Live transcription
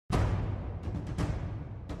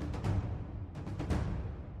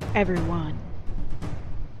Everyone,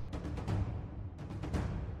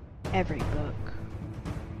 every book,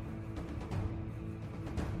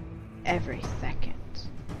 every second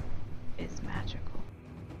is magical.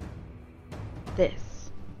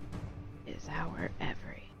 This is our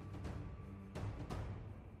Every.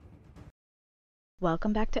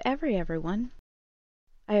 Welcome back to Every, everyone.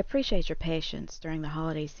 I appreciate your patience during the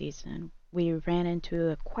holiday season. We ran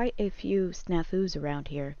into quite a few snafus around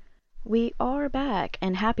here. We are back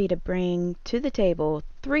and happy to bring to the table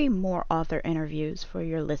 3 more author interviews for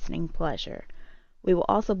your listening pleasure. We will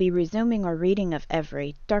also be resuming our reading of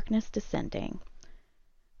Every, Darkness Descending.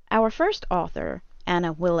 Our first author,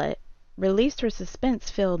 Anna Willett, released her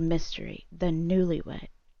suspense-filled mystery, The Newlywed,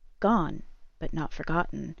 Gone but Not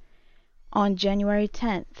Forgotten, on January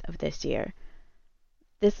 10th of this year.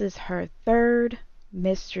 This is her 3rd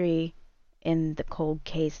mystery in the Cold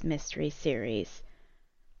Case Mystery series.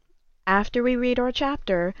 After we read our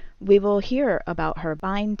chapter, we will hear about her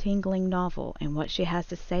spine-tingling novel and what she has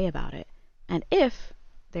to say about it, and if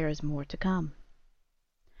there is more to come.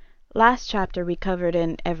 Last chapter we covered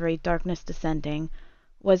in Every, Darkness Descending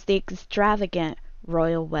was the extravagant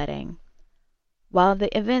royal wedding. While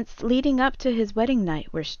the events leading up to his wedding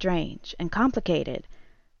night were strange and complicated,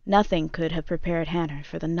 nothing could have prepared Hanner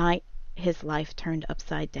for the night his life turned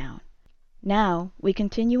upside down. Now we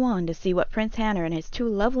continue on to see what Prince Hanner and his 2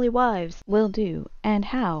 lovely wives will do and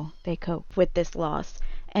how they cope with this loss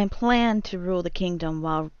and plan to rule the kingdom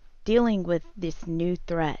while dealing with this new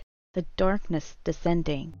threat, the darkness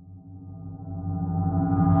descending.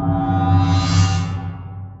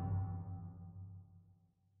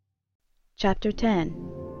 Chapter 10.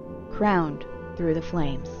 Crowned Through the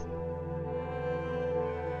Flames.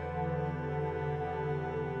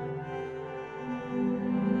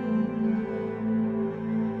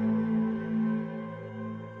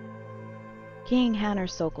 King Hanner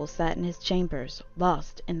Sokol sat in his chambers,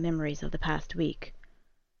 lost in memories of the past week.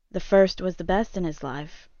 The first was the best in his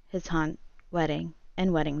life, his hunt, wedding,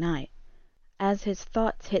 and wedding night. As his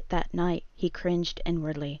thoughts hit that night, he cringed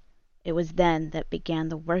inwardly. It was then that began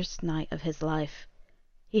the worst night of his life.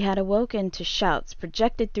 He had awoken to shouts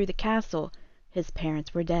projected through the castle. His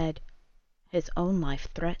parents were dead. His own life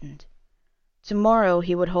threatened. Tomorrow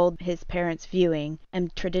he would hold his parents' viewing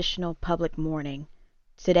and traditional public mourning.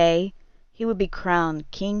 Today he would be crowned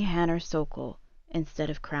King Hanner Sokol instead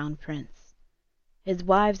of crown prince. His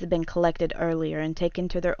wives had been collected earlier and taken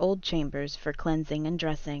to their old chambers for cleansing and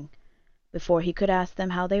dressing. Before he could ask them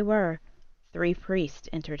how they were, 3 priests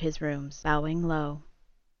entered his rooms, bowing low.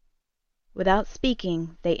 Without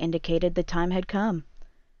speaking, they indicated the time had come.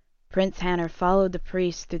 Prince Hanner followed the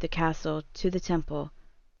priests through the castle to the temple.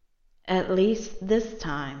 "At least this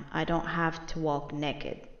time I don't have to walk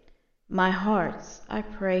naked. My hearts, I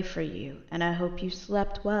pray for you, and I hope you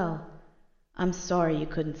slept well. I'm sorry you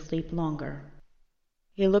couldn't sleep longer."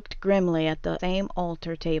 He looked grimly at the same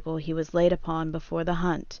altar table he was laid upon before the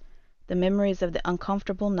hunt, the memories of the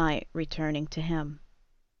uncomfortable night returning to him.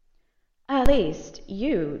 "At least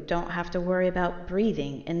you don't have to worry about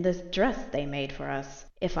breathing in this dress they made for us.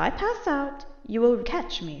 If I pass out, you will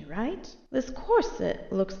catch me, right? This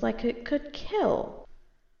corset looks like it could kill."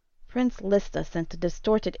 Prince Lista sent a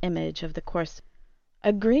distorted image of the corset.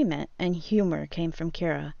 Agreement and humor came from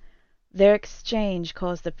Kira. Their exchange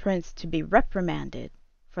caused the prince to be reprimanded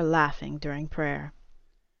for laughing during prayer.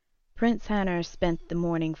 Prince Hanner spent the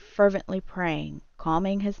morning fervently praying,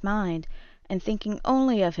 calming his mind, and thinking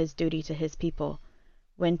only of his duty to his people.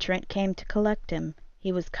 When Trent came to collect him,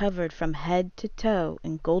 he was covered from head to toe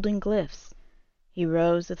in golden glyphs. He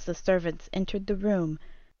rose as the servants entered the room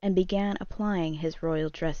and began applying his royal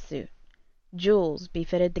dress suit. Jewels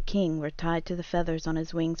befitted the king were tied to the feathers on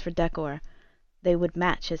his wings for decor. They would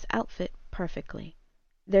match his outfit perfectly.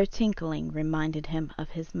 Their tinkling reminded him of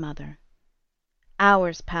his mother.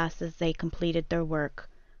 Hours passed as they completed their work.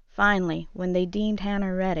 Finally, when they deemed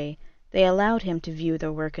Hanner ready, they allowed him to view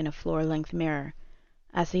their work in a floor-length mirror.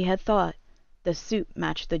 As he had thought, the suit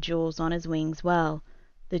matched the jewels on his wings well.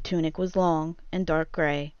 The tunic was long and dark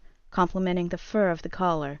gray, complementing the fur of the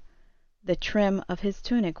collar. The trim of his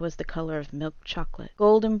tunic was the color of milk chocolate.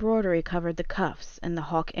 Gold embroidery covered the cuffs, and the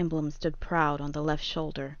hawk emblem stood proud on the left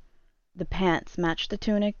shoulder. The pants matched the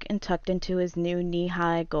tunic and tucked into his new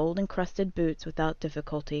knee-high gold-encrusted boots without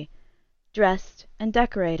difficulty. Dressed and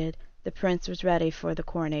decorated, the prince was ready for the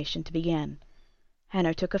coronation to begin.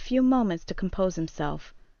 Hanner took a few moments to compose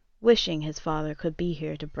himself, wishing his father could be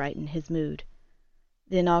here to brighten his mood.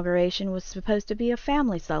 The inauguration was supposed to be a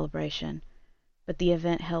family celebration, but the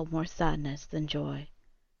event held more sadness than joy.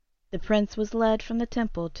 The prince was led from the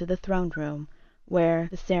temple to the throne room, where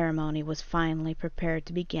the ceremony was finally prepared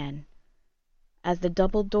to begin. As the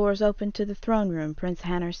double doors opened to the throne room, Prince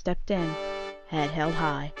Hanner stepped in, head held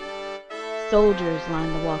high. Soldiers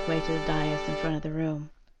lined the walkway to the dais in front of the room.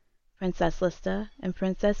 Princess Lista and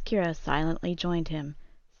Princess Kira silently joined him,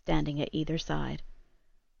 standing at either side.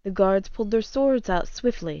 The guards pulled their swords out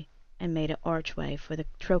swiftly and made an archway for the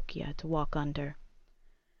trochia to walk under.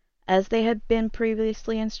 As they had been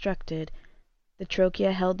previously instructed, the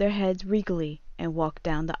trochia held their heads regally and walked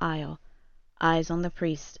down the aisle, eyes on the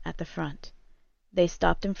priest at the front. They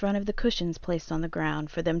stopped in front of the cushions placed on the ground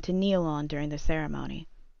for them to kneel on during the ceremony.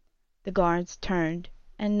 The guards turned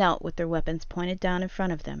and knelt with their weapons pointed down in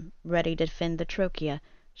front of them, ready to defend the trochia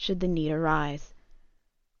should the need arise.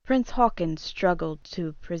 Prince Haakon struggled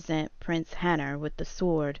to present Prince Hanner with the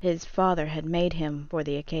sword his father had made him for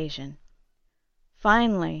the occasion.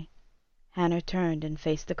 Finally, Hanner turned and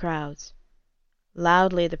faced the crowds.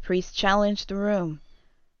 Loudly the priest challenged the room.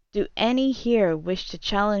 Do any here wish to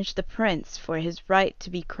challenge the prince for his right to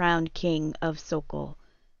be crowned king of Sokol?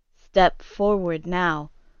 Step forward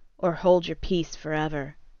now, or hold your peace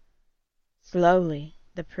forever. Slowly,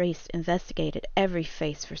 the priest investigated every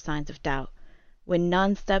face for signs of doubt. When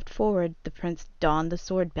none stepped forward, the prince donned the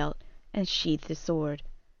sword belt and sheathed his sword.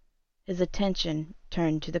 His attention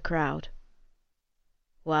turned to the crowd.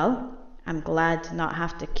 Well, I'm glad to not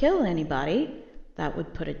have to kill anybody. That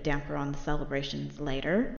would put a damper on the celebrations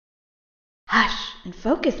later. Hush and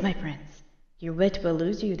focus, my prince. Your wit will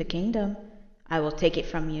lose you the kingdom. I will take it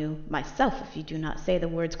from you myself if you do not say the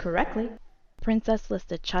words correctly. Princess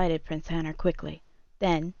Lista chided Prince Hanner quickly.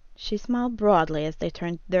 Then she smiled broadly as they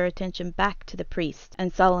turned their attention back to the priest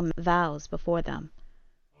and solemn vows before them.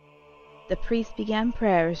 The priest began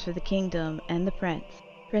prayers for the kingdom and the prince.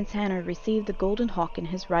 Prince Hanner received the golden hawk in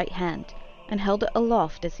his right hand and held it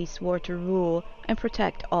aloft as he swore to rule and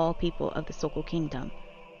protect all people of the Sokol kingdom.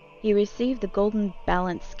 He received the golden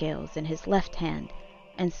balance scales in his left hand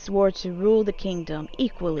and swore to rule the kingdom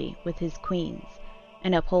equally with his queens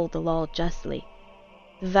and uphold the law justly.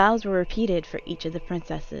 The vows were repeated for each of the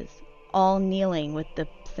princesses, all kneeling with the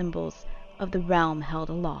symbols of the realm held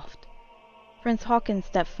aloft. Prince Haakon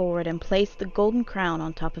stepped forward and placed the golden crown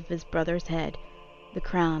on top of his brother's head, the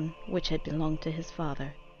crown which had belonged to his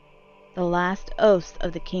father. The last oaths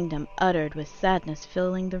of the kingdom uttered with sadness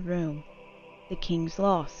filling the room, the king's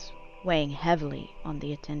loss weighing heavily on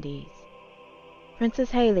the attendees.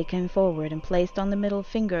 Princess Hailey came forward and placed on the middle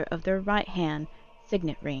finger of their right hand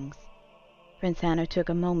signet rings. Prince Hanner took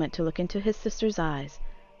a moment to look into his sister's eyes,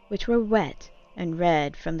 which were wet and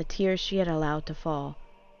red from the tears she had allowed to fall.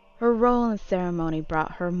 Her role in the ceremony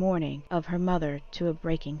brought her mourning of her mother to a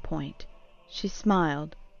breaking point. She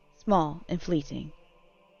smiled, small and fleeting,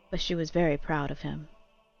 but she was very proud of him.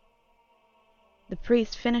 The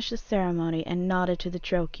priest finished the ceremony and nodded to the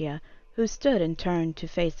trochia, who stood and turned to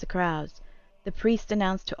face the crowds. The priest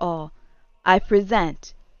announced to all, I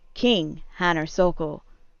present King Hanner Sokol,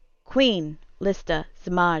 Queen Lista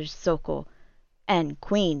Samaj Sokol, and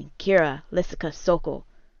Queen Kira Lisica Sokol.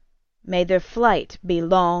 May their flight be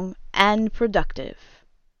long and productive.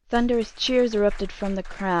 Thunderous cheers erupted from the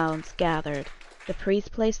crowds gathered. The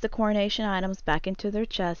priest placed the coronation items back into their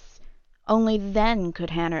chests. Only then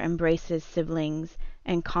could Hanner embrace his siblings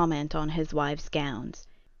and comment on his wife's gowns.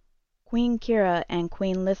 Queen Kira and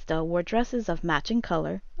Queen Lista wore dresses of matching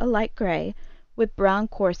color, a light gray, with brown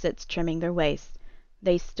corsets trimming their waists.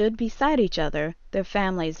 They stood beside each other, their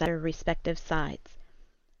families at their respective sides.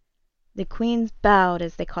 The queens bowed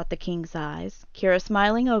as they caught the king's eyes, Kira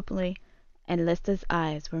smiling openly, and Lista's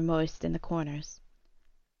eyes were moist in the corners.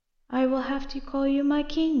 I will have to call you my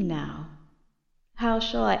king now. How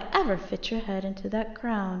shall I ever fit your head into that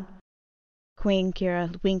crown? Queen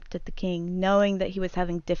Kira winked at the king, knowing that he was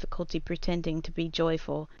having difficulty pretending to be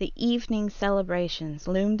joyful. The evening celebrations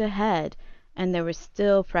loomed ahead, and there were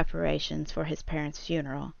still preparations for his parents'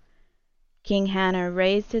 funeral. King Hanner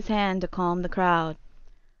raised his hand to calm the crowd.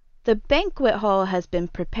 The banquet hall has been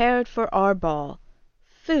prepared for our ball.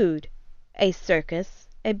 Food, a circus,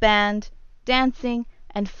 a band, dancing,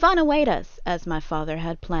 and fun await us, as my father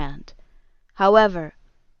had planned. However,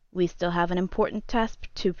 we still have an important task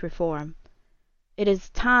to perform. It is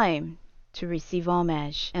time to receive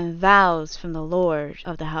homage and vows from the lords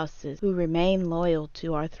of the houses who remain loyal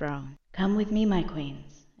to our throne. Come with me, my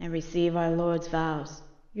queens, and receive our lord's vows.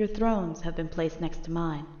 Your thrones have been placed next to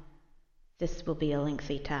mine. This will be a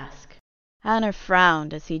lengthy task. Hanner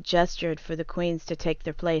frowned as he gestured for the queens to take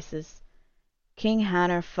their places. King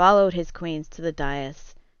Hanner followed his queens to the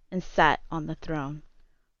dais and sat on the throne.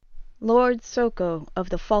 Lord Soko of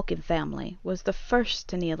the Falcon family was the first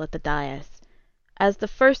to kneel at the dais. As the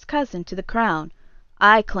first cousin to the crown,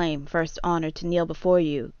 I claim first honor to kneel before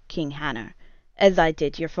you, King Hanner, as I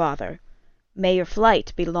did your father. May your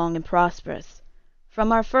flight be long and prosperous.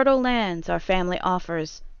 From our fertile lands our family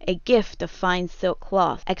offers a gift of fine silk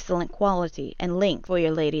cloth, excellent quality and length for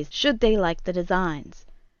your ladies, should they like the designs.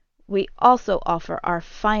 We also offer our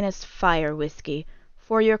finest fire whiskey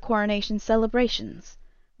for your coronation celebrations.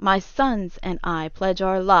 My sons and I pledge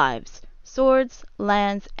our lives, swords,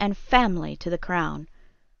 lands, and family to the crown.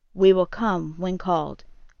 We will come when called,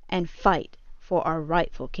 and fight for our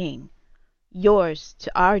rightful king. Yours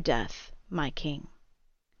to our death, my king."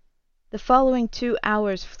 The following 2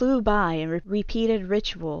 hours flew by in repeated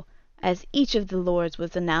ritual, as each of the lords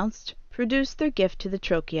was announced, produced their gift to the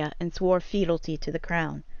trochia, and swore fealty to the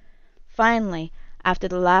crown. Finally, after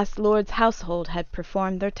the last lord's household had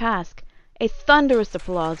performed their task, a thunderous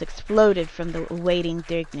applause exploded from the awaiting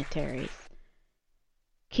dignitaries.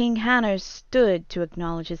 King Hanner stood to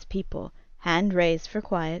acknowledge his people, hand raised for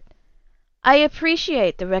quiet. "I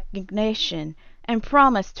appreciate the recognition and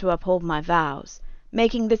promise to uphold my vows,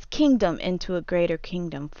 making this kingdom into a greater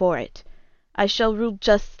kingdom for it. I shall rule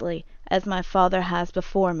justly, as my father has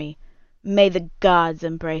before me. May the gods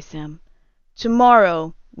embrace him.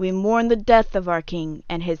 Tomorrow we mourn the death of our king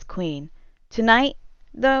and his queen. Tonight,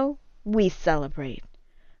 though, we celebrate."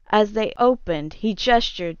 As they opened, he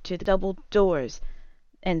gestured to the double doors,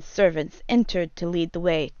 and servants entered to lead the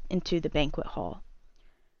way into the banquet hall.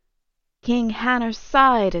 King Hanner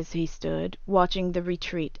sighed as he stood, watching the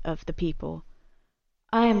retreat of the people.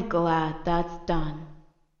 "I am glad that's done.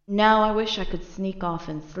 Now I wish I could sneak off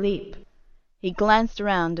and sleep." He glanced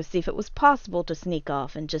around to see if it was possible to sneak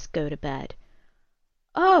off and just go to bed.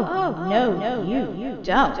 "Oh, no, you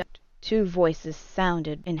don't." 2 voices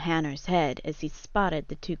sounded in Hanner's head as he spotted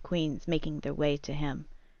the 2 queens making their way to him.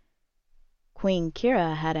 Queen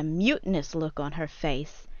Kira had a mutinous look on her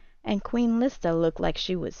face, and Queen Lista looked like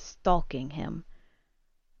she was stalking him.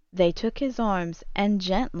 They took his arms and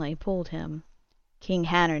gently pulled him. King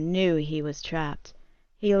Hanner knew he was trapped.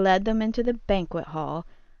 He led them into the banquet hall,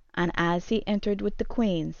 and as he entered with the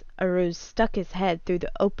queens, Aruz stuck his head through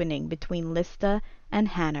the opening between Lista and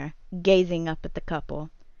Hanner, gazing up at the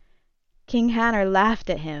couple. King Hanner laughed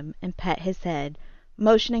at him and pet his head,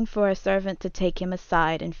 motioning for a servant to take him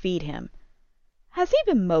aside and feed him. "Has he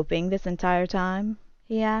been moping this entire time?"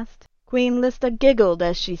 he asked. Queen Lista giggled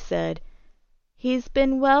as she said, "He's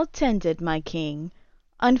been well tended, my king.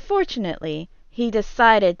 Unfortunately, he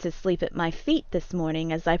decided to sleep at my feet this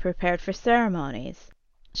morning as I prepared for ceremonies."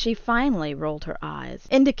 She finally rolled her eyes,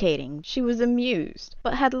 indicating she was amused,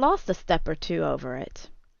 but had lost a step or 2 over it.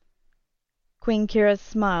 Queen Kira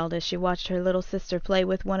smiled as she watched her little sister play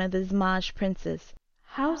with one of the Zmaj princes.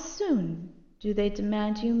 "How soon do they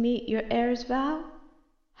demand you meet your heir's vow?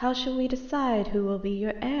 How shall we decide who will be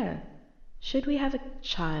your heir? Should we have a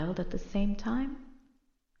child at the same time?"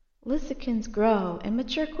 "Lysicans grow and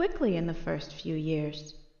mature quickly in the first few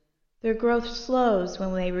years. Their growth slows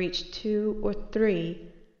when they reach 2 or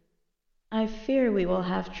 3. I fear we will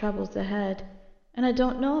have troubles ahead, and I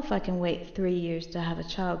don't know if I can wait 3 years to have a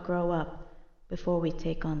child grow up before we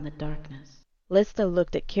take on the darkness." Lista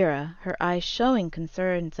looked at Kira, her eyes showing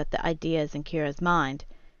concerns at the ideas in Kira's mind.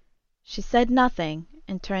 She said nothing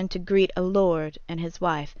and turned to greet a lord and his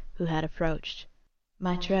wife who had approached.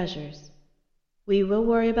 "My treasures, we will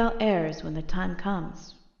worry about heirs when the time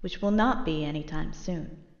comes, which will not be any time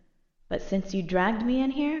soon. But since you dragged me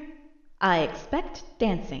in here, I expect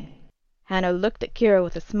dancing." Hanner looked at Kira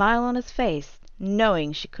with a smile on his face,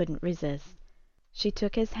 knowing she couldn't resist. She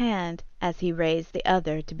took his hand as he raised the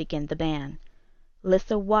other to begin the band.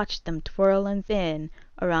 Lissa watched them twirl and spin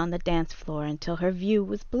around the dance floor until her view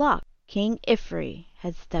was blocked. King Ifri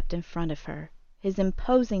had stepped in front of her, his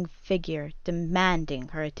imposing figure demanding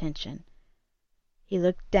her attention. He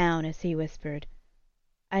looked down as he whispered,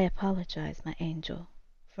 "I apologize, my angel,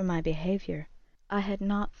 for my behavior. I had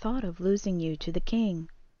not thought of losing you to the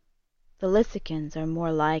king. The Lysicans are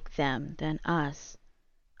more like them than us.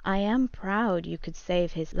 I am proud you could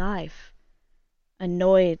save his life.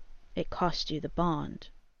 Annoyed it cost you the bond,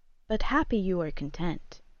 but happy you are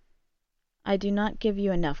content. I do not give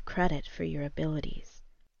you enough credit for your abilities.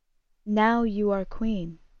 Now you are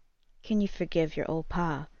queen. Can you forgive your old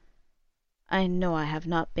pa? I know I have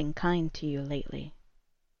not been kind to you lately."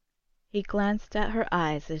 He glanced at her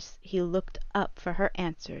eyes as he looked up for her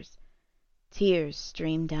answers. Tears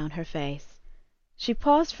streamed down her face. She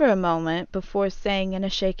paused for a moment before saying in a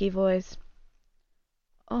shaky voice,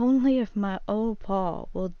 "Only if my old pa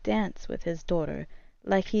will dance with his daughter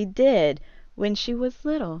like he did when she was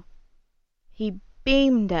little." He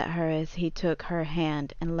beamed at her as he took her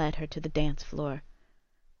hand and led her to the dance floor.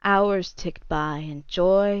 Hours ticked by in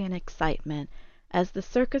joy and excitement. As the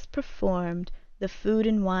circus performed, the food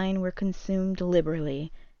and wine were consumed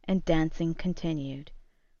liberally, and dancing continued.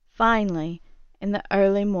 Finally, in the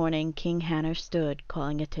early morning, King Hanner stood,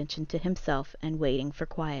 calling attention to himself and waiting for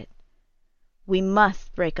quiet. "We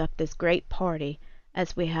must break up this great party,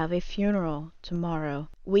 as we have a funeral tomorrow.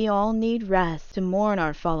 We all need rest to mourn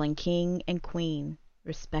our fallen king and queen,"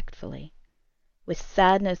 respectfully. With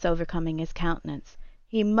sadness overcoming his countenance,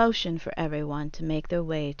 he motioned for everyone to make their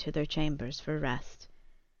way to their chambers for rest.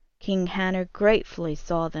 King Hanner gratefully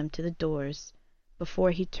saw them to the doors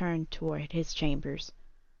before he turned toward his chambers.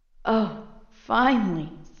 "Oh,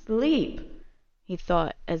 finally, sleep," he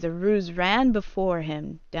thought as a ruse ran before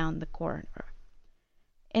him down the corridor.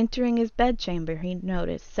 Entering his bedchamber, he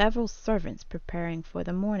noticed several servants preparing for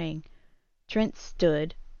the morning. Trent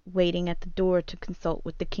stood, waiting at the door to consult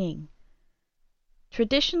with the king.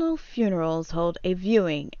 Traditional funerals hold a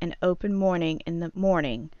viewing and open mourning in the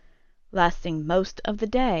morning, lasting most of the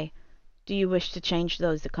day. "Do you wish to change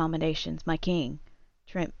those accommodations, my king?"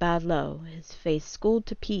 Trent bowed low, his face schooled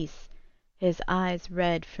to peace, his eyes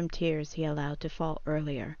red from tears he allowed to fall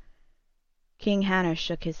earlier. King Hanner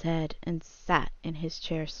shook his head and sat in his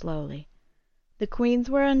chair slowly. The queens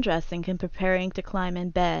were undressing and preparing to climb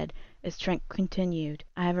in bed as Trent continued.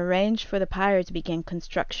 "I have arranged for the pyre to begin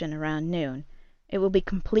construction around noon. It will be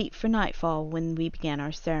complete for nightfall when we begin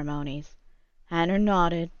our ceremonies." Hanner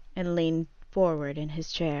nodded and leaned forward in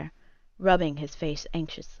his chair, rubbing his face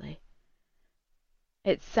anxiously.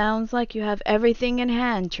 "It sounds like you have everything in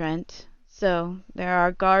hand, Trent. So there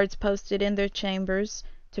are guards posted in their chambers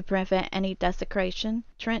to prevent any desecration?"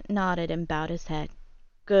 Trent nodded and bowed his head.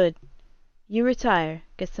 "Good. You retire.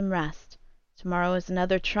 Get some rest. Tomorrow is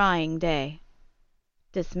another trying day."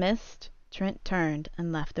 Dismissed, Trent turned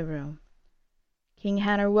and left the room. King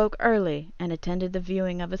Hanner woke early and attended the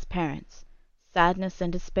viewing of his parents, sadness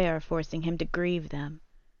and despair forcing him to grieve them.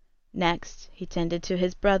 Next, he tended to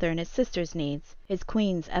his brother and his sister's needs, his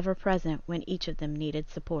queens ever present when each of them needed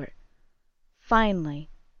support.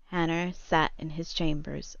 Finally, Hanner sat in his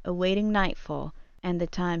chambers, awaiting nightfall and the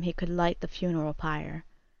time he could light the funeral pyre.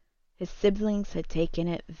 His siblings had taken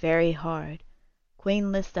it very hard.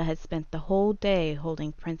 Queen Lista had spent the whole day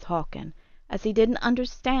holding Prince Haakon, as he didn't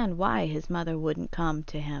understand why his mother wouldn't come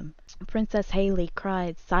to him. Princess Hailey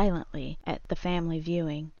cried silently at the family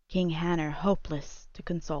viewing, King Hanner hopeless to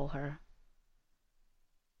console her.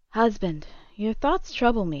 "Husband, your thoughts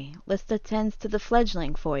trouble me. Lista tends to the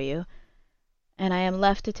fledgling for you, and I am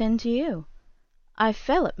left to tend to you. I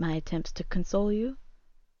fail at my attempts to console you.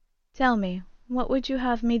 Tell me, what would you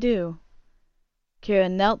have me do?"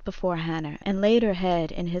 Kira knelt before Hanner and laid her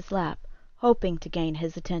head in his lap, hoping to gain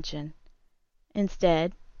his attention.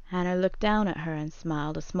 Instead, Hanner looked down at her and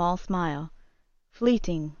smiled a small smile.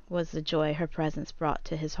 Fleeting was the joy her presence brought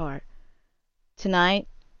to his heart. "Tonight,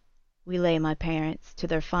 we lay my parents to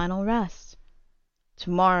their final rest.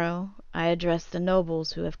 Tomorrow, I address the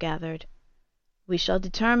nobles who have gathered. We shall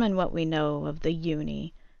determine what we know of the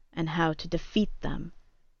Uni and how to defeat them.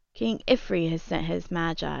 King Ifri has sent his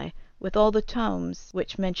magi with all the tomes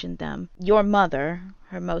which mention them, your mother,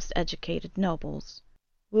 her most educated nobles.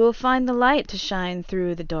 We will find the light to shine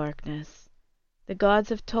through the darkness. The gods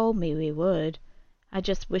have told me we would. I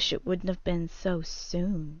just wish it wouldn't have been so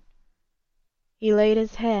soon." He laid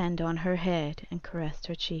his hand on her head and caressed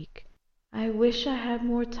her cheek. "I wish I had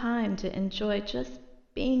more time to enjoy just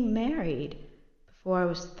being married before I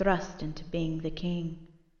was thrust into being the king.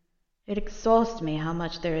 It exhausts me how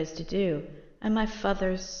much there is to do, and my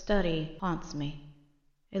father's study haunts me.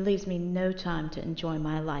 It leaves me no time to enjoy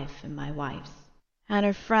my life and my wife's."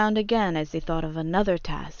 Hanner frowned again as he thought of another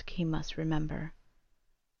task he must remember.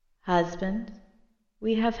 "Husband,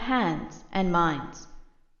 we have hands and minds.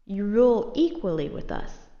 You rule equally with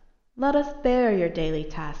us. Let us bear your daily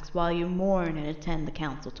tasks while you mourn and attend the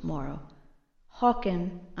council tomorrow.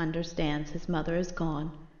 Haakon understands his mother is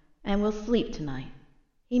gone and will sleep tonight.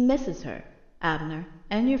 He misses her, Abner,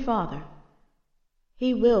 and your father.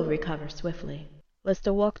 He will recover swiftly."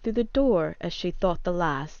 Lista walked through the door as she thought the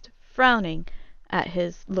last, frowning at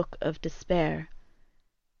his look of despair.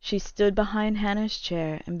 She stood behind Hanner's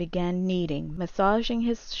chair and began kneading, massaging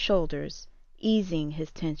his shoulders, easing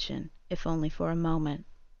his tension, if only for a moment.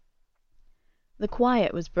 The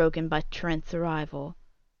quiet was broken by Trent's arrival.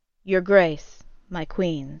 "Your Grace, my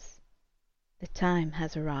queens, the time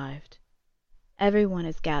has arrived. Everyone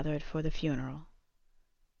is gathered for the funeral."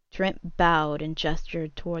 Trent bowed and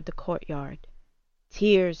gestured toward the courtyard.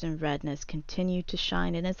 Tears and redness continued to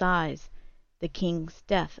shine in his eyes. The king's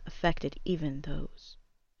death affected even those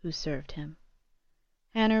who served him.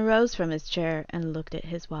 Hanner rose from his chair and looked at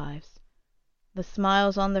his wives. The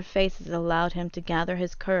smiles on their faces allowed him to gather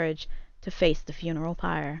his courage to face the funeral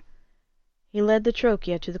pyre. He led the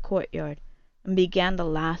trochia to the courtyard and began the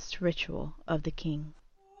last ritual of the king.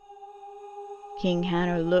 King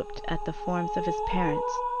Hanner looked at the forms of his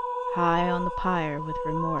parents high on the pyre with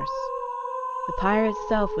remorse. The pyre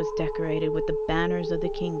itself was decorated with the banners of the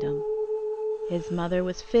kingdom. His mother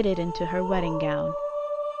was fitted into her wedding gown,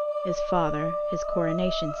 his father his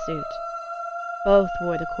coronation suit. Both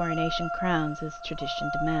wore the coronation crowns as tradition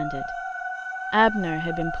demanded. Abner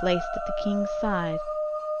had been placed at the king's side,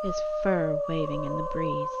 his fur waving in the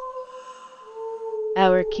breeze.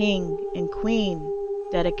 Our king and queen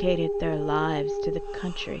dedicated their lives to the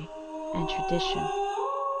country and tradition.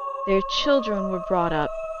 Their children were brought up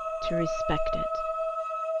to respect it.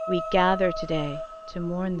 We gather today to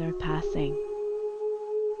mourn their passing.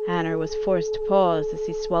 Hanner was forced to pause as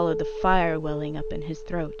he swallowed the fire welling up in his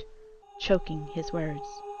throat, choking his words.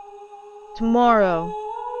 Tomorrow,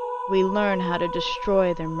 we learn how to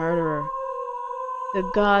destroy their murderer. The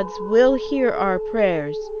gods will hear our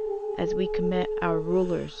prayers as we commit our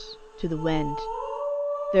rulers to the wind.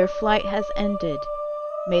 Their flight has ended.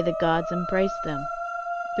 May the gods embrace them.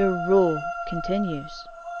 Their rule continues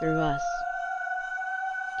through us.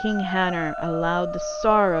 King Hanner allowed the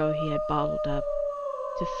sorrow he had bottled up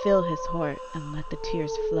to fill his heart and let the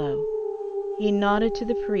tears flow. He nodded to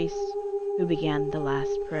the priest, who began the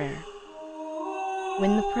last prayer.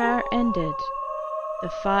 When the prayer ended, the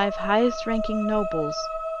 5 highest-ranking nobles,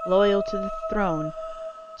 loyal to the throne,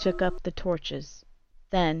 took up the torches.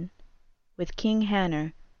 Then, with King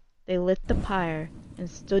Hanner, they lit the pyre and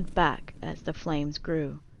stood back as the flames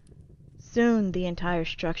grew. Soon the entire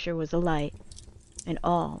structure was alight, and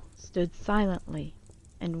all stood silently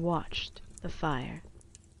and watched the fire.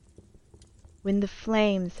 When the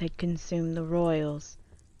flames had consumed the royals,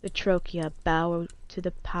 the trochia bowed to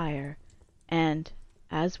the pyre and,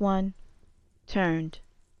 as one, turned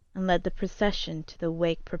and led the procession to the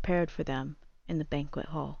wake prepared for them in the banquet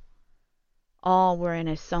hall. All were in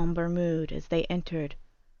a somber mood as they entered.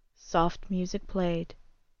 Soft music played.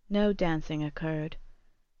 No dancing occurred.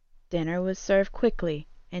 Dinner was served quickly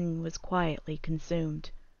and was quietly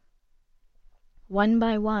consumed. One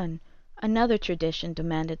by one, another tradition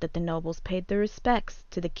demanded that the nobles paid their respects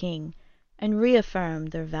to the king and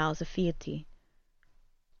reaffirmed their vows of fealty.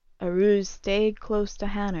 Aruz stayed close to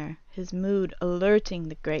Hanner, his mood alerting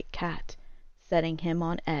the great cat, setting him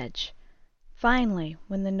on edge. Finally,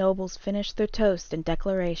 when the nobles finished their toasts and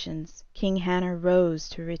declarations, King Hanner rose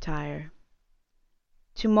to retire.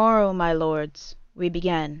 Tomorrow, my lords, we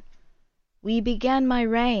begin. We begin my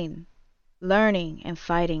reign, learning and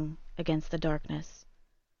fighting against the darkness.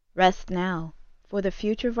 Rest now, for the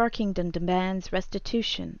future of our kingdom demands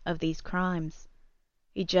restitution of these crimes.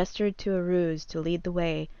 He gestured to Aruz to lead the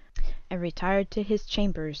way and retired to his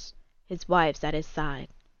chambers, his wives at his side.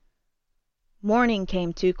 Morning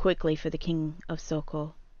came too quickly for the king of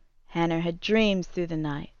Sokol. Hanner had dreams through the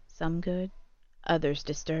night, some good, others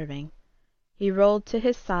disturbing. He rolled to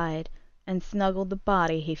his side and snuggled the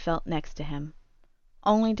body he felt next to him,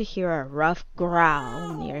 only to hear a rough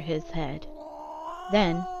growl near his head.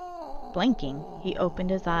 Then, blinking, he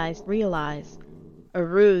opened his eyes, realized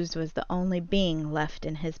Aruz was the only being left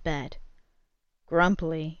in his bed.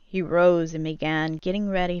 Grumpily, he rose and began getting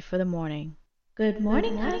ready for the morning. "Good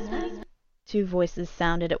morning, husband." 2 voices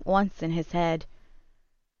sounded at once in his head.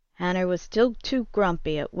 Hanner was still too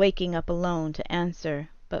grumpy at waking up alone to answer,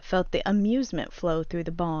 but felt the amusement flow through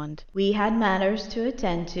the bond. "We had matters to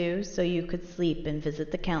attend to, so you could sleep and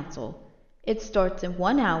visit the council. It starts in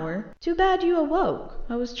 1 hour. Too bad you awoke.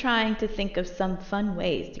 I was trying to think of some fun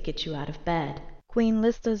ways to get you out of bed." Queen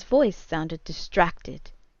Lista's voice sounded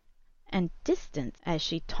distracted and distant as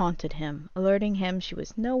she taunted him, alerting him she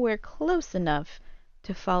was nowhere close enough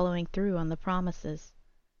to following through on the promises.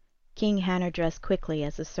 King Hanner dressed quickly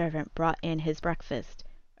as the servant brought in his breakfast,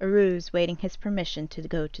 Aruz waiting his permission to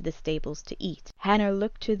go to the stables to eat. Hanner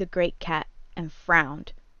looked to the great cat and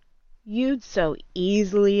frowned. "You'd so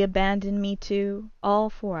easily abandon me too, all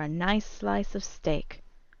for a nice slice of steak.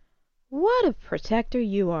 What a protector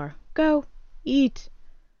you are. Go, eat."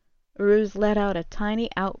 Aruz let out a tiny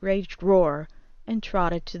outraged roar and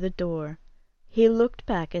trotted to the door. He looked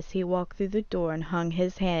back as he walked through the door and hung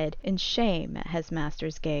his head in shame at his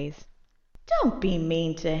master's gaze. "Don't be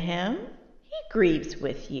mean to him. He grieves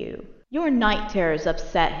with you. Your night terrors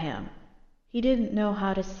upset him. He didn't know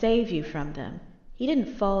how to save you from them. He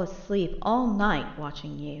didn't fall asleep all night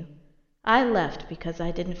watching you. I left because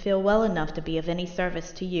I didn't feel well enough to be of any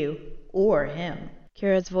service to you or him."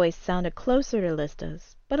 Kira's voice sounded closer to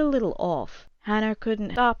Lista's, but a little off. Hanner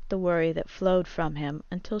couldn't stop the worry that flowed from him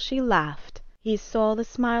until she laughed. He saw the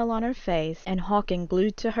smile on her face, and Hawken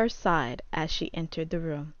glued to her side as she entered the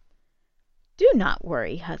room. "Do not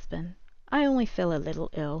worry, husband. I only feel a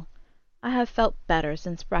little ill. I have felt better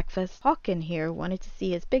since breakfast. Hawken here wanted to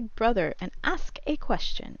see his big brother and ask a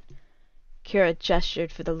question." Kira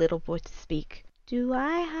gestured for the little boy to speak. "Do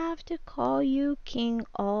I have to call you king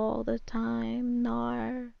all the time,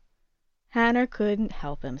 Nar?" Hanner couldn't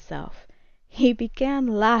help himself. He began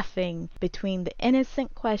laughing between the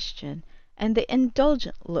innocent question and the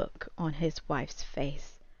indulgent look on his wife's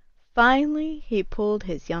face. Finally he pulled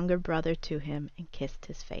his younger brother to him and kissed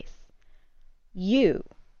his face. "You,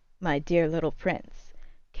 my dear little prince,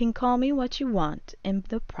 can call me what you want in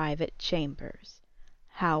the private chambers.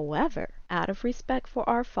 However, out of respect for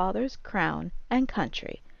our father's crown and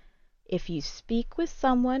country, if you speak with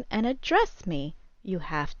someone and address me, you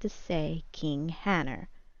have to say King Hanner."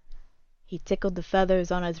 He tickled the feathers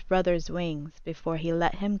on his brother's wings before he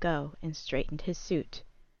let him go and straightened his suit.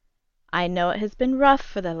 "I know it has been rough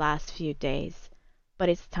for the last few days, but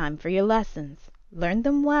it's time for your lessons. Learn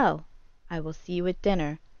them well. I will see you at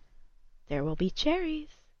dinner. There will be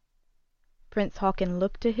cherries." Prince Hawken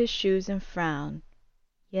looked at his shoes and frowned.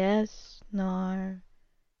 "Yes, Nar."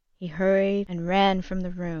 He hurried and ran from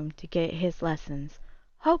the room to get his lessons,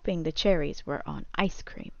 hoping the cherries were on ice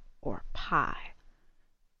cream or pie.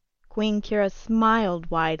 Queen Kira smiled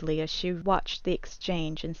widely as she watched the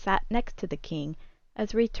exchange and sat next to the king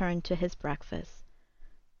as he returned to his breakfast.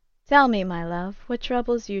 "Tell me, my love, what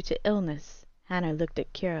troubles you to illness?" Hanner looked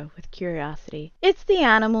at Kira with curiosity. "It's the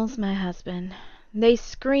animals, my husband. They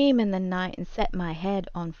scream in the night and set my head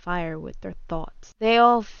on fire with their thoughts. They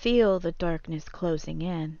all feel the darkness closing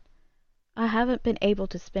in. I haven't been able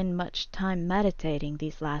to spend much time meditating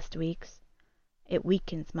these last weeks. It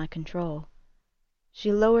weakens my control."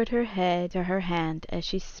 She lowered her head to her hand as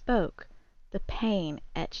she spoke, the pain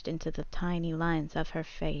etched into the tiny lines of her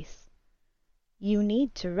face. "You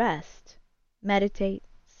need to rest. Meditate.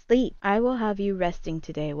 Sleep. I will have you resting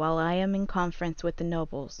today while I am in conference with the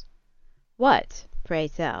nobles. What, pray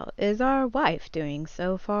tell, is our wife doing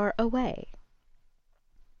so far away?"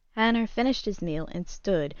 Hanner finished his meal and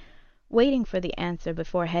stood, waiting for the answer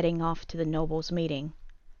before heading off to the nobles' meeting.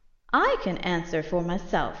 "I can answer for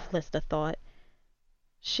myself," Lista thought.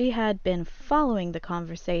 She had been following the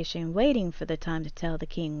conversation, waiting for the time to tell the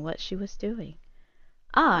king what she was doing.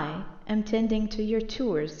 "I am tending to your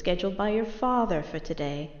tours scheduled by your father for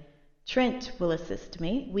today. Trent will assist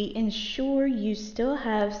me. We ensure you still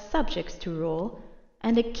have subjects to rule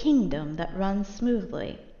and a kingdom that runs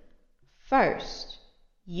smoothly. First,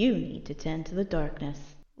 you need to tend to the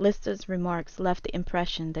darkness." Lista's remarks left the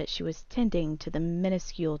impression that she was tending to the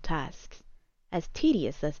minuscule tasks, as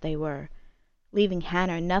tedious as they were, leaving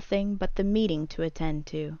Hanner nothing but the meeting to attend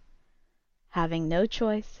to. Having no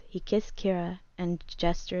choice, he kissed Kira and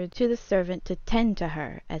gestured to the servant to tend to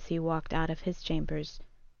her as he walked out of his chambers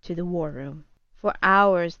to the war room. For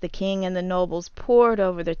hours the king and the nobles pored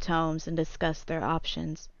over their tomes and discussed their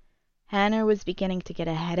options. Hanner was beginning to get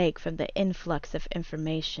a headache from the influx of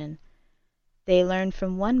information. They learned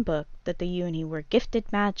from one book that the Uni were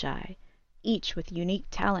gifted magi, each with unique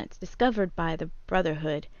talents discovered by the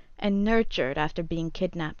Brotherhood and nurtured after being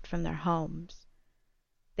kidnapped from their homes.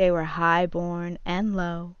 They were high-born and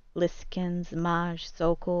low, Liskins, Maj,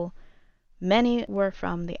 Sokol. Many were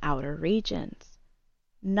from the outer regions.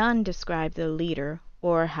 None described the leader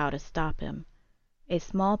or how to stop him. A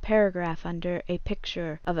small paragraph under a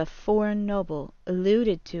picture of a foreign noble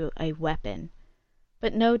alluded to a weapon,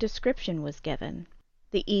 but no description was given.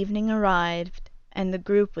 The evening arrived, and the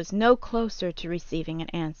group was no closer to receiving an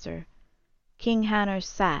answer. King Hanner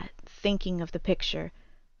sat, thinking of the picture,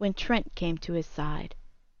 when Trent came to his side.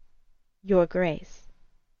 "Your Grace,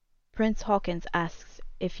 Prince Hawkins asks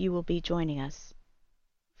if you will be joining us.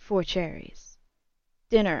 4 cherries.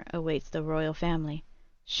 Dinner awaits the royal family.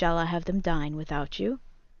 Shall I have them dine without you?"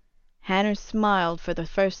 Hanner smiled for the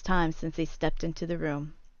first time since he stepped into the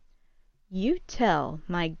room. "You tell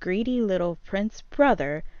my greedy little prince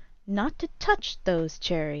brother not to touch those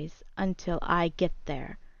cherries until I get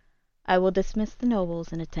there. I will dismiss the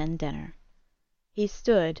nobles and attend dinner." He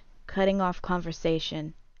stood, cutting off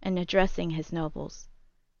conversation and addressing his nobles.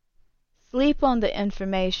 "Sleep on the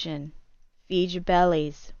information. Feed your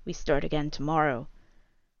bellies. We start again tomorrow."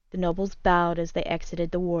 The nobles bowed as they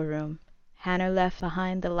exited the war room. Hanner left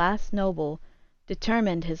behind the last noble,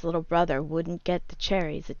 determined his little brother wouldn't get the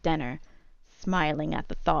cherries at dinner, smiling at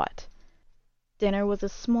the thought. Dinner was a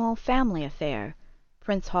small family affair.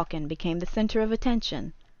 Prince Hawken became the center of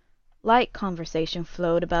attention. Light conversation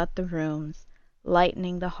flowed about the rooms.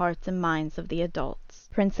 lightening the hearts and minds of the adults.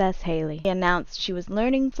 Princess Haley announced she was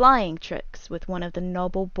learning flying tricks with one of the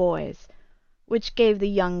noble boys, which gave the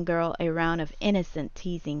young girl a round of innocent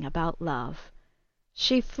teasing about love.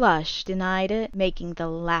 She flushed, denied it, making the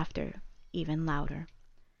laughter even louder.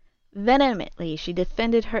 Vehemently she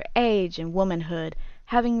defended her age and womanhood.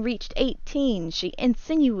 Having reached 18, she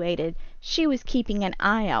insinuated she was keeping an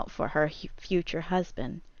eye out for her future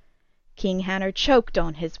husband. King Hanner choked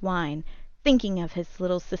on his wine, thinking of his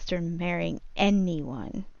little sister marrying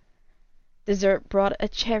anyone. Dessert brought a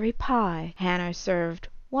cherry pie. Hanner served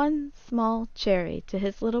one small cherry to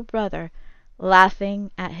his little brother,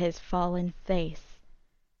 laughing at his fallen face.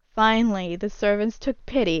 Finally the servants took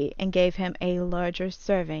pity and gave him a larger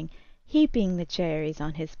serving, heaping the cherries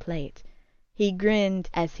on his plate. He grinned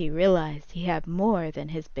as he realized he had more than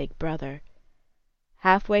his big brother.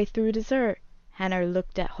 Halfway through dessert, Hanner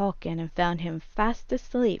looked at Håkon and found him fast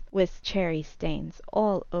asleep with cherry stains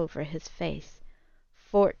all over his face.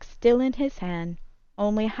 Fork still in his hand,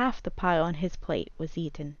 only half the pie on his plate was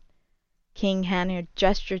eaten. King Hanner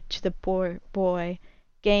gestured to the poor boy,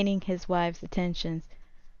 gaining his wife's attentions.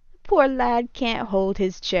 "The poor lad can't hold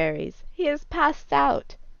his cherries. He has passed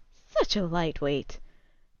out. Such a lightweight."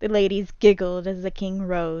 The ladies giggled as the king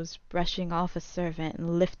rose, brushing off a servant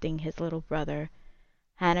and lifting his little brother.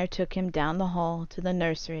 Hanner took him down the hall to the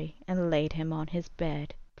nursery and laid him on his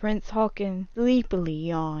bed. Prince Håkon sleepily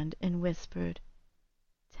yawned and whispered,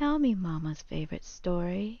 "Tell me Mamma's favorite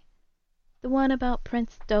story, the one about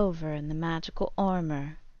Prince Dover and the magical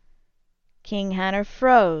armor." King Hanner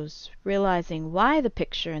froze, realizing why the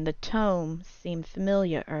picture in the tome seemed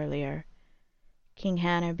familiar earlier. King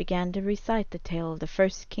Hanner began to recite the tale of the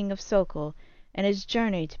first king of Sokol and his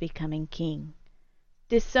journey to becoming king.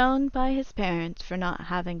 Disowned by his parents for not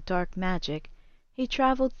having dark magic, he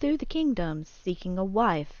traveled through the kingdoms seeking a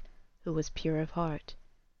wife who was pure of heart.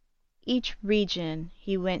 Each region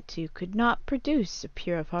he went to could not produce a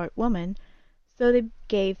pure of heart woman, so they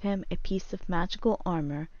gave him a piece of magical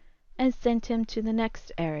armor and sent him to the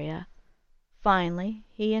next area. Finally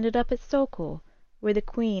he ended up at Sokol, where the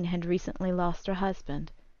queen had recently lost her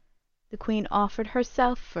husband. The queen offered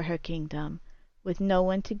herself for her kingdom, with no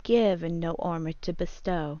one to give and no armor to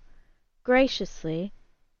bestow. Graciously,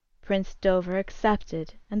 Prince Dover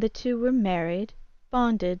accepted, and the two were married,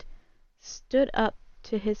 bonded, stood up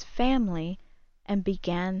to his family, and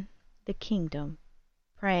began the kingdom,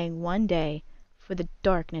 praying one day for the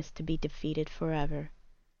darkness to be defeated forever.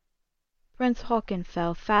 Prince Håkon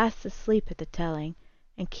fell fast asleep at the telling,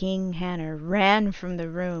 and King Hanner ran from the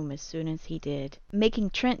room as soon as he did. Making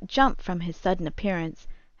Trent jump from his sudden appearance,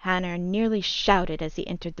 Hanner nearly shouted as he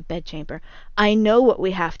entered the bedchamber, "I know what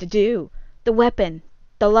we have to do! The weapon!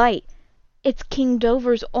 The light! It's King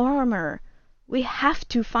Dover's armor! We have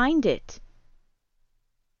to find it!"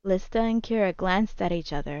 Lista and Kira glanced at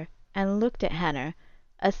each other and looked at Hanner,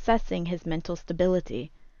 assessing his mental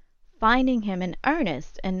stability. Finding him in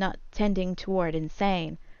earnest and not tending toward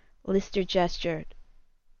insane, Lister gestured.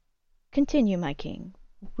 "Continue, my king.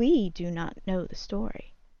 We do not know the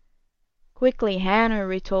story." Quickly Hanner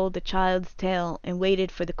retold the child's tale and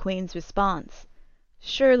waited for the queen's response.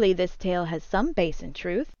 Surely this tale has some base in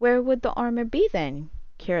truth. Where would the armor be then?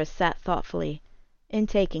 Kira sat thoughtfully,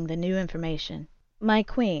 intaking the new information. "My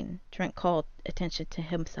queen," Trent called attention to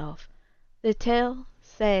himself, "the tale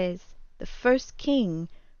says the first king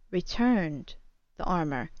returned the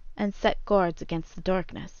armor and set guards against the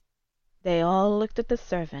darkness." They all looked at the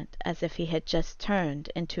servant as if he had just turned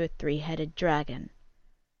into a three-headed dragon.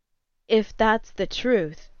 "If that's the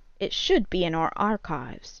truth, it should be in our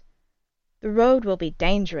archives. The road will be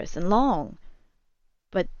dangerous and long,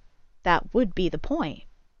 but that would be the point.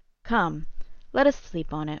 Come, let us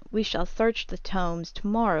sleep on it. We shall search the tomes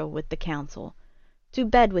tomorrow with the council. To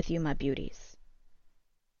bed with you, my beauties."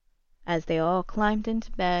 As they all climbed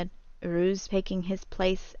into bed, Uruz taking his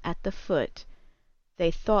place at the foot,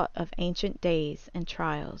 they thought of ancient days and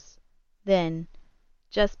trials. Then,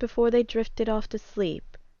 just before they drifted off to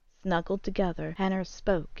sleep, snuggled together, Hanner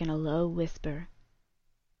spoke in a low whisper.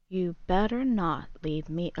 "You better not leave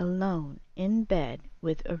me alone in bed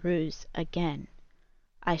with Uruz again.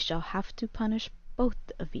 I shall have to punish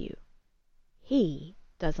both of you. He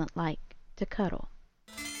doesn't like to cuddle."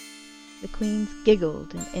 The queens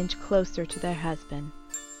giggled and inched closer to their husband,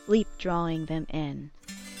 sleep drawing them in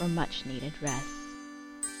for much-needed rest.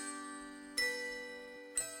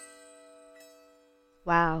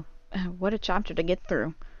 Wow, what a chapter to get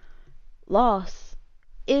through. Loss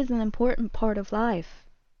is an important part of life,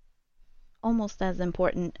 almost as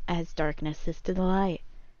important as darkness is to the light.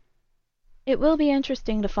 It will be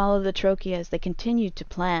interesting to follow the Troki as they continue to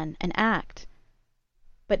plan and act.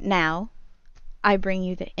 But now, I bring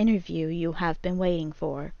you the interview you have been waiting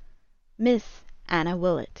for. Miss Anna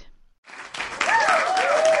Willett.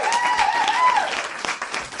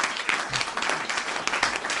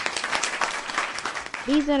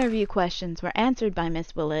 These interview questions were answered by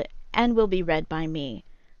Miss Willett and will be read by me.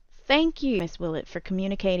 Thank you, Miss Willett, for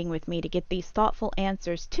communicating with me to get these thoughtful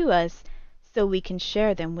answers to us so we can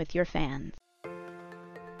share them with your fans.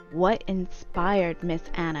 What inspired Miss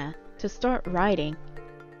Anna to start writing,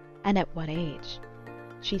 and at what age?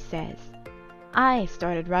 She says, I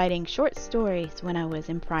started writing short stories when I was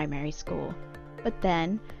in primary school, but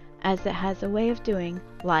then, as it has a way of doing,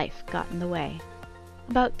 life got in the way.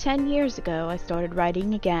 About 10 years ago, I started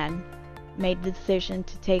writing again, made the decision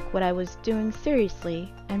to take what I was doing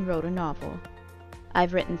seriously, and wrote a novel.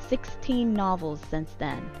 I've written 16 novels since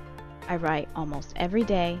then. I write almost every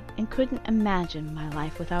day and couldn't imagine my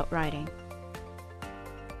life without writing.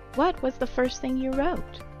 What was the first thing you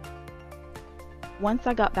wrote? Once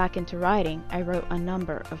I got back into writing, I wrote a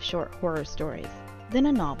number of short horror stories, then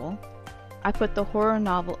a novel. I put the horror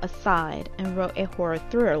novel aside and wrote a horror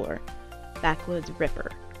thriller, Backwoods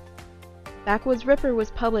Ripper. Backwoods Ripper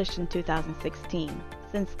was published in 2016.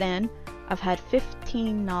 Since then, I've had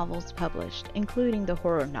 15 novels published, including the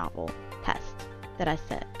horror novel, Pest, that I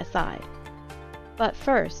set aside. But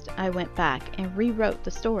first, I went back and rewrote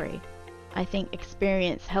the story. I think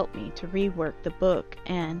experience helped me to rework the book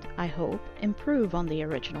and, I hope, improve on the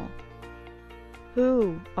original.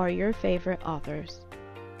 Who are your favorite authors?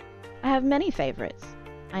 I have many favorites.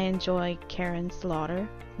 I enjoy Karen Slaughter,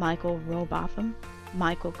 Michael Robotham,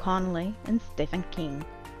 Michael Connelly, and Stephen King.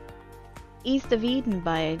 East of Eden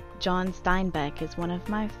by John Steinbeck is one of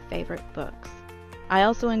my favorite books. I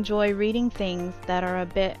also enjoy reading things that are a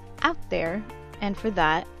bit out there, and for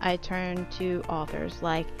that I turn to authors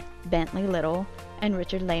like Bentley Little and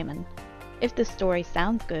Richard Lehman. If the story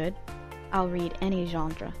sounds good, I'll read any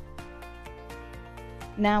genre.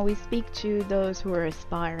 Now we speak to those who are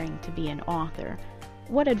aspiring to be an author.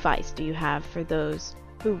 What advice do you have for those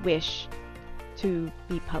who wish to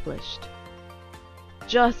be published?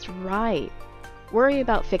 Just write. Worry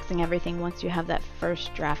about fixing everything once you have that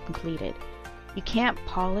first draft completed. You can't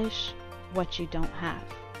polish what you don't have.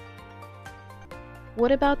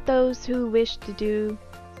 What about those who wish to do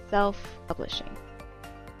self-publishing?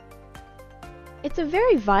 It's a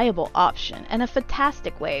very viable option and a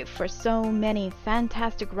fantastic way for so many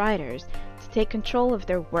fantastic writers to take control of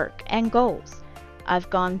their work and goals. I've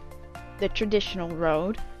gone the traditional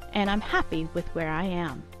road, and I'm happy with where I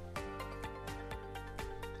am.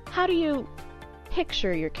 How do you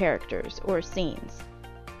picture your characters or scenes?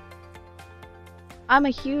 I'm a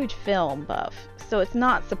huge film buff, so it's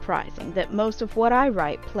not surprising that most of what I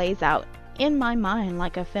write plays out in my mind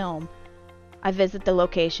like a film. I visit the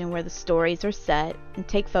location where the stories are set and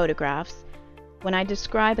take photographs. When I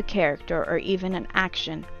describe a character or even an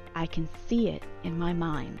action, I can see it in my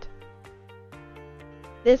mind.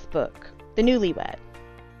 This book, The Newlywed,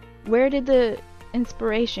 where did the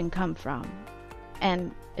inspiration come from?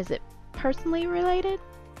 And is it personally related?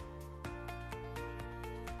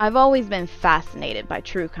 I've always been fascinated by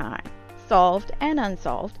true crime, solved and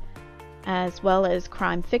unsolved, as well as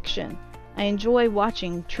crime fiction. I enjoy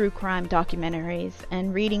watching true crime documentaries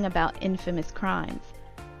and reading about infamous crimes.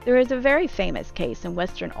 There is a very famous case in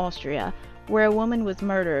Western Austria where a woman was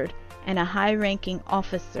murdered and a high-ranking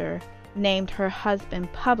officer named her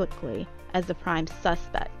husband publicly as the prime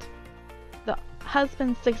suspect. The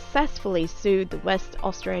husband successfully sued the West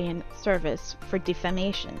Australian Service for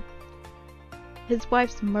defamation. His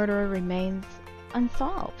wife's murder remains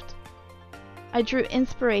unsolved. I drew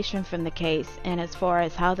inspiration from the case and as far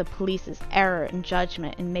as how the police's error in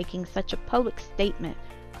judgment in making such a public statement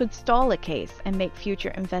could stall a case and make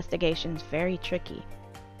future investigations very tricky.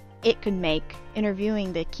 It could make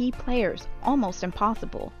interviewing the key players almost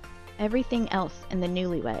impossible. Everything else in The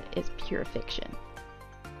Newlywed is pure fiction.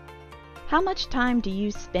 How much time do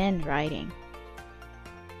you spend writing?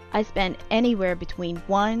 I spend anywhere between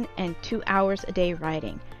 1 and 2 hours a day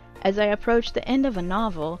writing. As I approach the end of a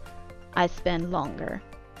novel, I spend longer.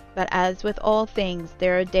 But as with all things,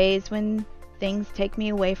 there are days when things take me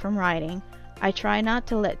away from writing. I try not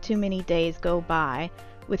to let too many days go by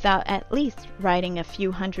without at least writing a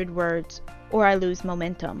few hundred words, or I lose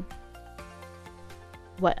momentum.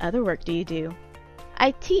 What other work do you do?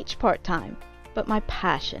 I teach part-time, but my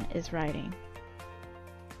passion is writing.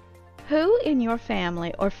 Who in your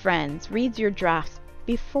family or friends reads your drafts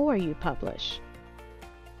before you publish?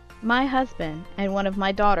 My husband and one of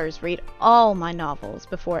my daughters read all my novels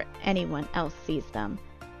before anyone else sees them.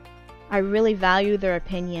 I really value their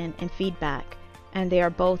opinion and feedback, and they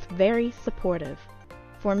are both very supportive.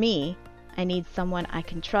 For me, I need someone I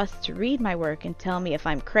can trust to read my work and tell me if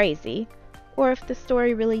I'm crazy, or if the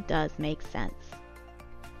story really does make sense.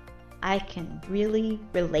 I can really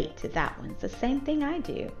relate to that one. It's the same thing I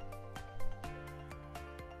do.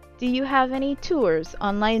 Do you have any tours,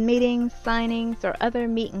 online meetings, signings, or other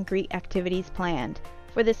meet and greet activities planned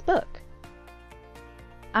for this book?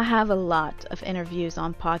 I have a lot of interviews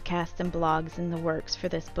on podcasts and blogs in the works for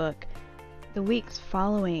this book. The weeks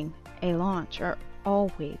following a launch are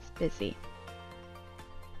always busy.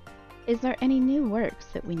 Is there any new works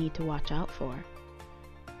that we need to watch out for?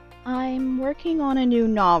 I'm working on a new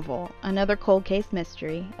novel, another cold case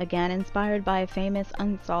mystery, again inspired by a famous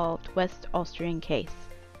unsolved West Austrian case.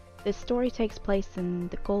 This story takes place in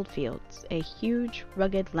the Goldfields, a huge,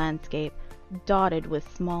 rugged landscape dotted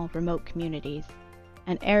with small, remote communities,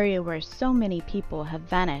 an area where so many people have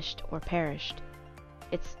vanished or perished.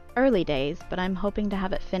 It's early days, but I'm hoping to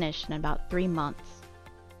have it finished in about 3 months.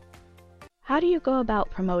 How do you go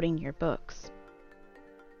about promoting your books?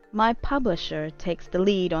 My publisher takes the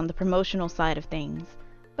lead on the promotional side of things,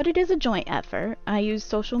 but it is a joint effort. I use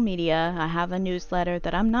social media, I have a newsletter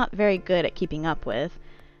that I'm not very good at keeping up with.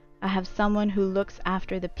 I have someone who looks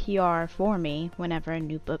after the PR for me whenever a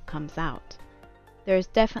new book comes out. There's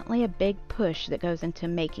definitely a big push that goes into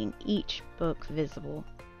making each book visible.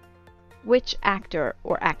 Which actor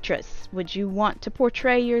or actress would you want to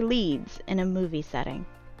portray your leads in a movie setting?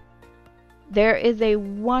 There is a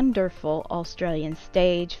wonderful Australian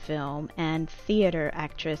stage, film, and theater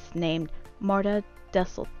actress named Marta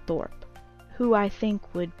Dusselthorpe, who I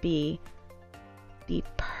think would be the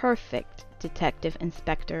perfect Detective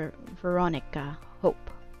Inspector Veronica Hope.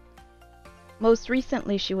 Most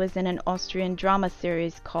recently, she was in an Austrian drama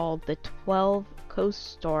series called The 12,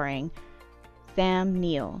 co-starring Sam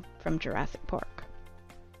Neill from Jurassic Park.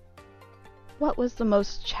 What was the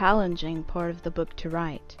most challenging part of the book to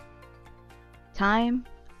write? Time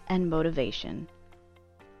and motivation.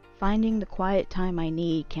 Finding the quiet time I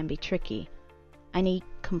need can be tricky. I need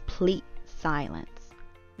complete silence.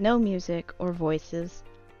 No music or voices.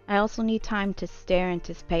 I also need time to stare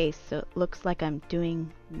into space so it looks like I'm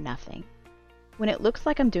doing nothing. When it looks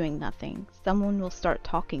like I'm doing nothing, someone will start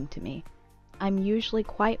talking to me. I'm usually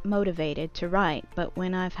quite motivated to write, but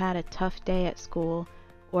when I've had a tough day at school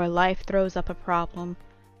or life throws up a problem,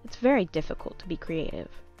 it's very difficult to be creative.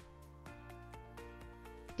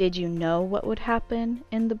 Did you know what would happen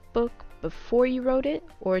in the book before you wrote it,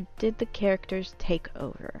 or did the characters take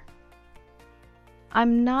over?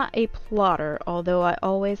 I'm not a plotter, although I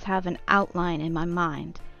always have an outline in my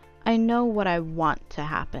mind. I know what I want to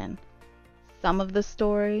happen. Some of the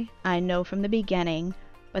story I know from the beginning,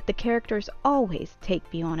 but the characters always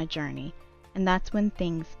take me on a journey, and that's when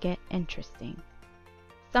things get interesting.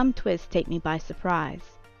 Some twists take me by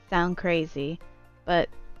surprise, sound crazy, but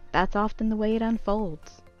that's often the way it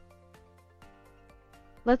unfolds.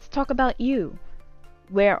 Let's talk about you.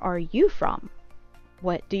 Where are you from?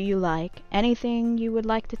 What do you like? Anything you would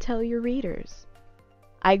like to tell your readers?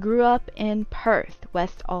 I grew up in Perth,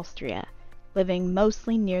 West Austria, living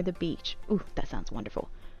mostly near the beach. Ooh, that sounds wonderful.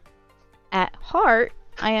 At heart,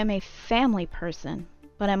 I am a family person,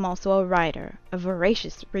 but I'm also a writer, a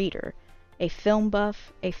voracious reader, a film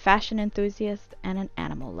buff, a fashion enthusiast, and an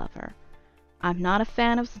animal lover. I'm not a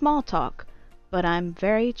fan of small talk, but I'm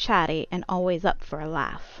very chatty and always up for a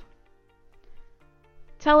laugh.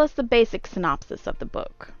 Tell us the basic synopsis of the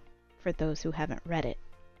book, for those who haven't read it.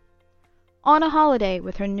 On a holiday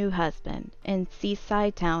with her new husband in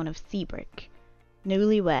seaside town of Seabrick,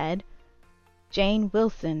 newlywed, Jane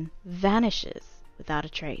Wilson vanishes without a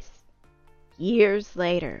trace. Years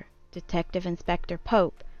later, Detective Inspector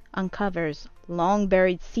Pope uncovers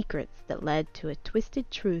long-buried secrets that led to a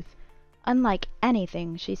twisted truth unlike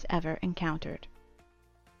anything she's ever encountered.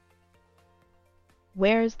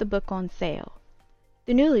 Where is the book on sale?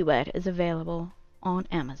 The Newlywed is available on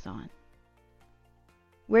Amazon.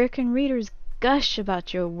 Where can readers gush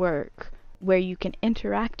about your work, where you can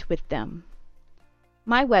interact with them?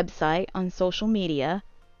 My website, on social media,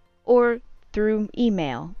 or through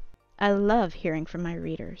email. I love hearing from my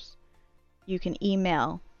readers. You can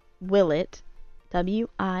email Willett,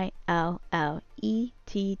 WILLETT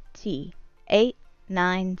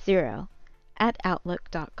 890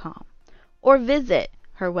 @outlook.com, or visit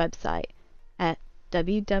her website at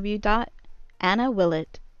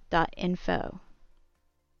www.annawillett.info.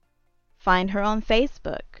 Find her on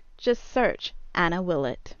Facebook. Just search Anna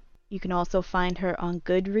Willett. You can also find her on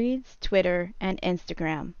Goodreads, Twitter, and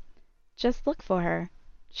Instagram. Just look for her.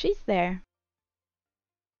 She's there.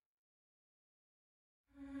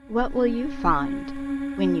 What will you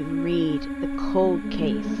find when you read the Cold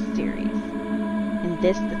Case series? In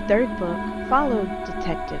this, the third book, followed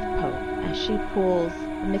Detective Poe as she pulls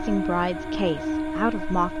the missing bride's case out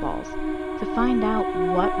of mothballs to find out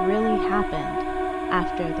what really happened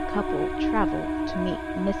after the couple traveled to meet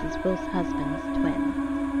Mrs. Will's husband's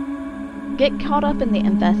twin. Get caught up in the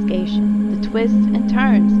investigation, the twists and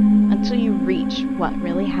turns, until you reach what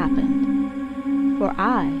really happened. For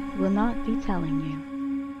I will not be telling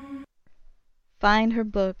you. Find her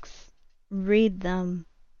books, read them,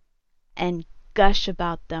 and gush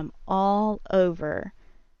about them all over.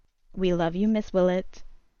 We love you, Miss Willett.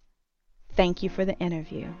 Thank you for the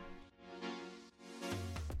interview.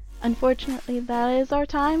 Unfortunately, that is our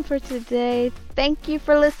time for today. Thank you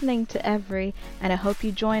for listening to Every, and I hope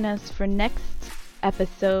you join us for next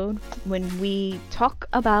episode when we talk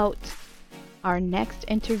about our next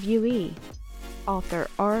interviewee, author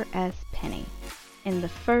R.S. Penny, in the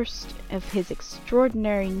first of his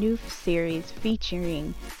extraordinary new series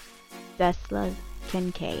featuring Vesla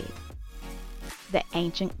Kincaid, The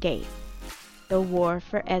Ancient Gate, The War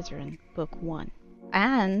for Ezran, Book 1.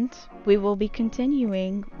 And we will be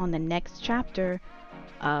continuing on the next chapter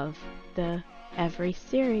of the Every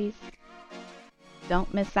series.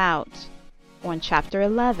 Don't miss out on Chapter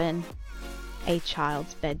 11, A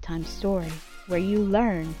Child's Bedtime Story, where you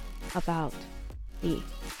learn about the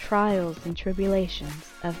trials and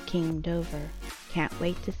tribulations of King Dover. Can't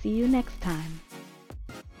wait to see you next time.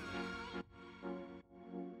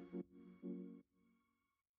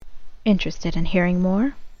 Interested in hearing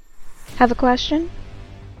more? Have a question?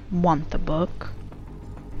 Want the book?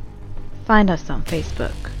 Find us on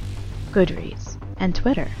Facebook, Goodreads, and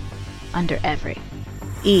Twitter under Every,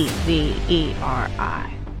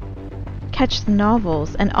 EVERI. Catch the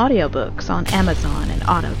novels and audiobooks on Amazon and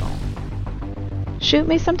Audible. Shoot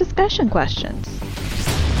me some discussion questions.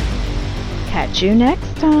 Catch you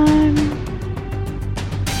next time.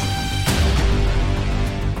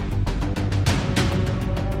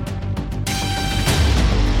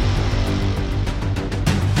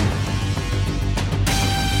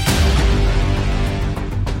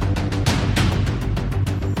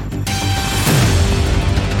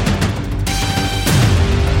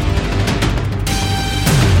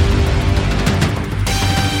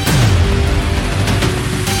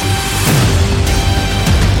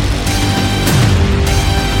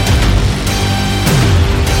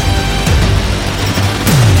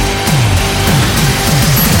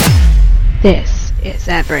 This is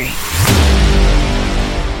Every.